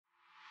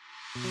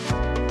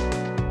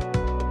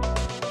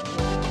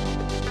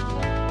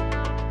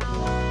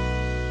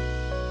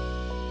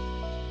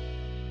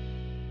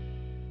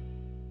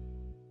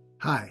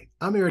Hi,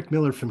 I'm Eric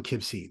Miller from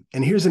Kibsi,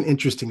 and here's an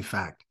interesting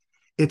fact.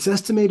 It's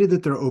estimated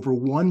that there are over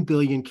 1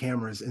 billion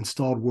cameras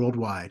installed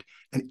worldwide,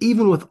 and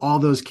even with all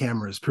those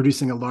cameras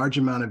producing a large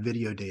amount of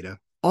video data,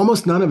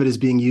 almost none of it is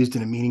being used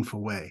in a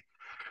meaningful way.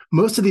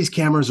 Most of these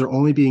cameras are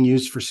only being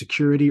used for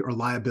security or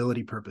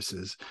liability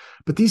purposes,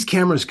 but these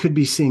cameras could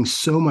be seeing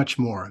so much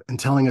more and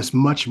telling us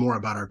much more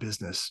about our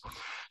business.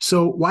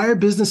 So, why are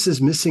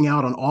businesses missing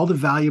out on all the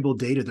valuable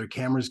data their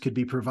cameras could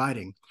be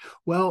providing?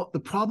 Well, the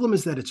problem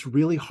is that it's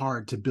really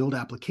hard to build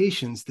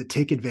applications that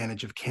take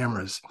advantage of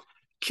cameras.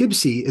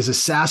 Kibsi is a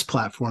SaaS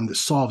platform that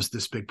solves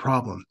this big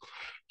problem.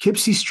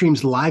 Kibsi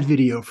streams live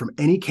video from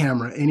any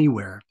camera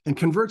anywhere and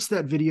converts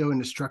that video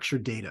into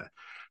structured data.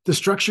 The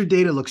structured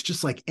data looks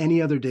just like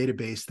any other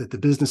database that the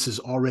business is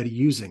already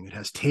using. It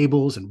has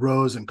tables and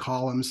rows and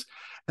columns,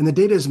 and the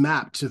data is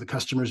mapped to the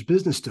customer's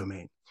business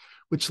domain,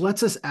 which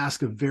lets us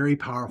ask a very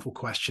powerful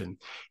question.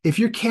 If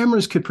your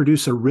cameras could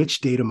produce a rich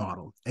data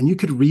model and you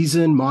could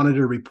reason,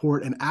 monitor,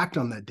 report, and act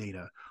on that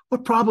data,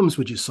 what problems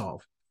would you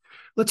solve?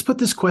 Let's put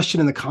this question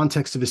in the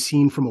context of a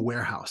scene from a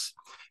warehouse.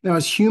 Now,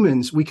 as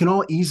humans, we can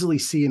all easily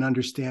see and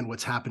understand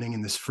what's happening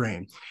in this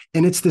frame.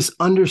 And it's this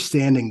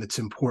understanding that's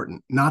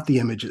important, not the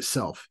image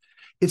itself.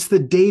 It's the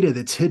data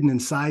that's hidden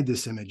inside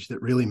this image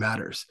that really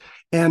matters.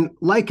 And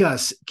like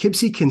us,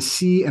 Kibsi can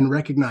see and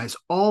recognize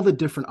all the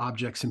different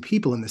objects and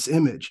people in this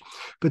image.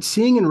 But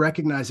seeing and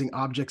recognizing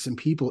objects and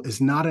people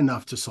is not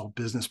enough to solve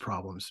business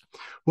problems.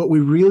 What we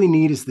really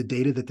need is the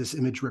data that this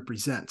image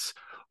represents.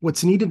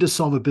 What's needed to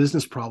solve a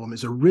business problem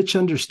is a rich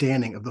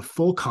understanding of the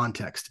full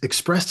context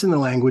expressed in the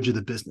language of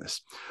the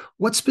business.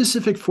 What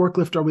specific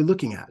forklift are we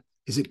looking at?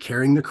 Is it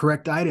carrying the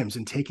correct items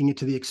and taking it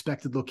to the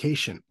expected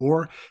location?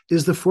 Or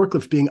is the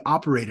forklift being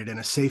operated in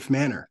a safe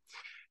manner?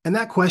 And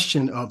that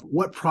question of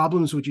what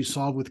problems would you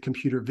solve with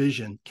computer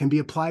vision can be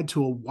applied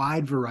to a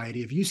wide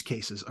variety of use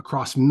cases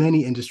across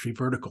many industry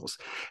verticals,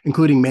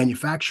 including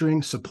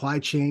manufacturing, supply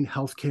chain,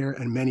 healthcare,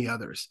 and many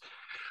others.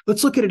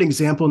 Let's look at an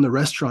example in the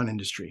restaurant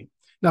industry.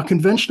 Now,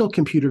 conventional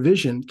computer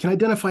vision can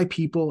identify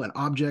people and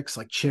objects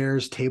like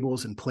chairs,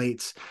 tables, and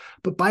plates,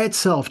 but by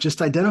itself,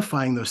 just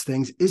identifying those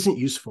things isn't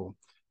useful.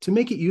 To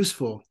make it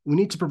useful, we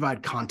need to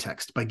provide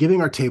context by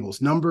giving our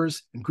tables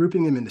numbers and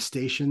grouping them into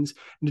stations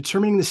and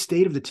determining the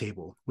state of the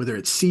table, whether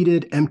it's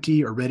seated,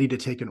 empty, or ready to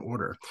take an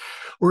order,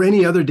 or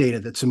any other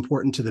data that's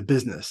important to the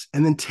business,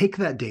 and then take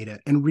that data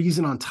and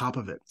reason on top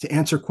of it to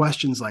answer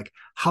questions like,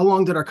 how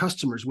long did our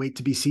customers wait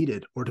to be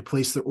seated or to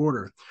place their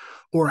order?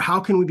 Or how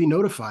can we be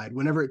notified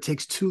whenever it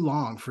takes too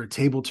long for a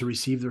table to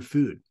receive their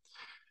food?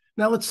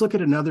 Now let's look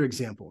at another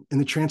example in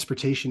the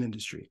transportation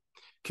industry.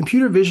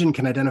 Computer vision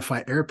can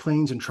identify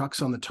airplanes and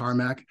trucks on the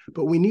tarmac,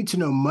 but we need to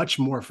know much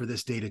more for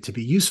this data to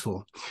be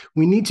useful.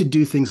 We need to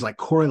do things like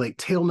correlate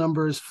tail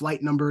numbers,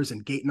 flight numbers,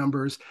 and gate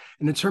numbers,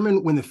 and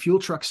determine when the fuel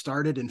truck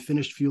started and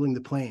finished fueling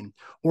the plane,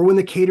 or when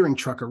the catering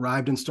truck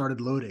arrived and started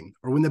loading,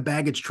 or when the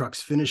baggage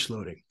trucks finished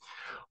loading.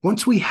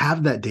 Once we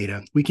have that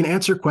data, we can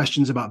answer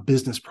questions about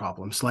business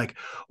problems like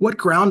what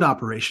ground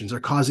operations are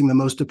causing the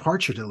most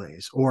departure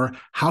delays, or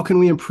how can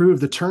we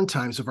improve the turn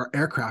times of our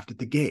aircraft at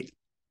the gate?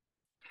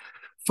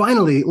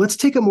 Finally, let's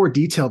take a more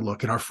detailed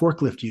look at our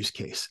forklift use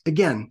case.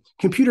 Again,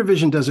 computer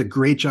vision does a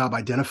great job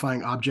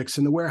identifying objects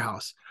in the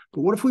warehouse,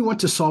 but what if we want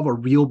to solve a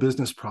real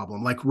business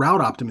problem like route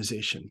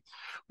optimization?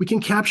 We can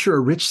capture a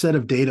rich set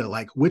of data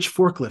like which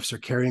forklifts are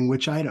carrying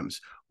which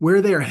items,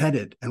 where they are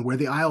headed, and where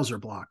the aisles are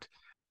blocked.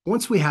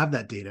 Once we have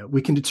that data,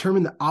 we can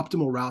determine the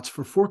optimal routes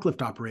for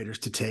forklift operators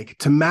to take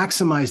to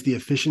maximize the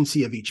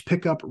efficiency of each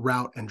pickup,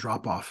 route, and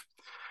drop-off.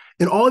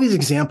 In all of these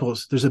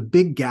examples, there's a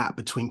big gap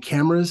between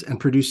cameras and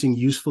producing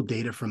useful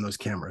data from those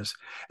cameras.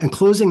 And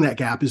closing that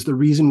gap is the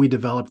reason we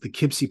developed the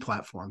Kibsi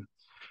platform.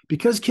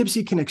 Because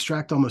Kibsi can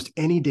extract almost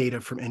any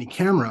data from any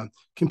camera,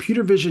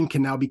 computer vision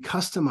can now be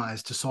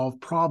customized to solve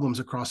problems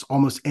across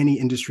almost any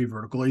industry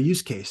vertical or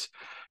use case.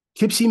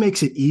 Kibsi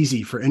makes it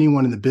easy for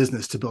anyone in the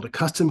business to build a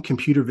custom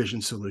computer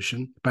vision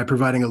solution by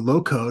providing a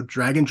low-code,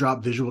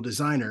 drag-and-drop visual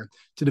designer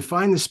to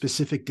define the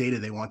specific data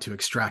they want to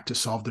extract to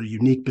solve their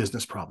unique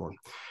business problem.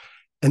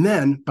 And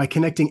then, by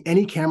connecting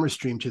any camera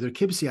stream to their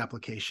Kibsi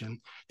application,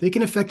 they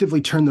can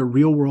effectively turn the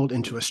real world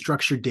into a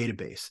structured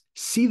database,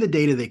 see the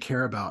data they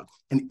care about,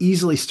 and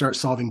easily start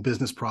solving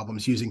business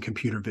problems using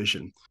computer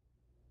vision.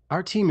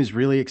 Our team is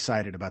really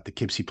excited about the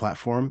Kibsi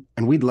platform,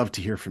 and we'd love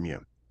to hear from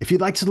you. If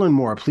you'd like to learn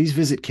more, please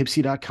visit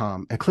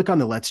kibsi.com and click on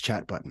the Let's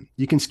Chat button.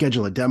 You can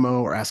schedule a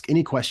demo or ask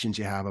any questions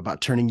you have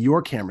about turning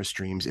your camera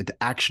streams into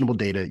actionable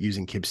data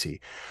using Kibsi.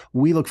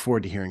 We look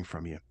forward to hearing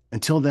from you.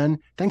 Until then,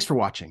 thanks for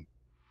watching.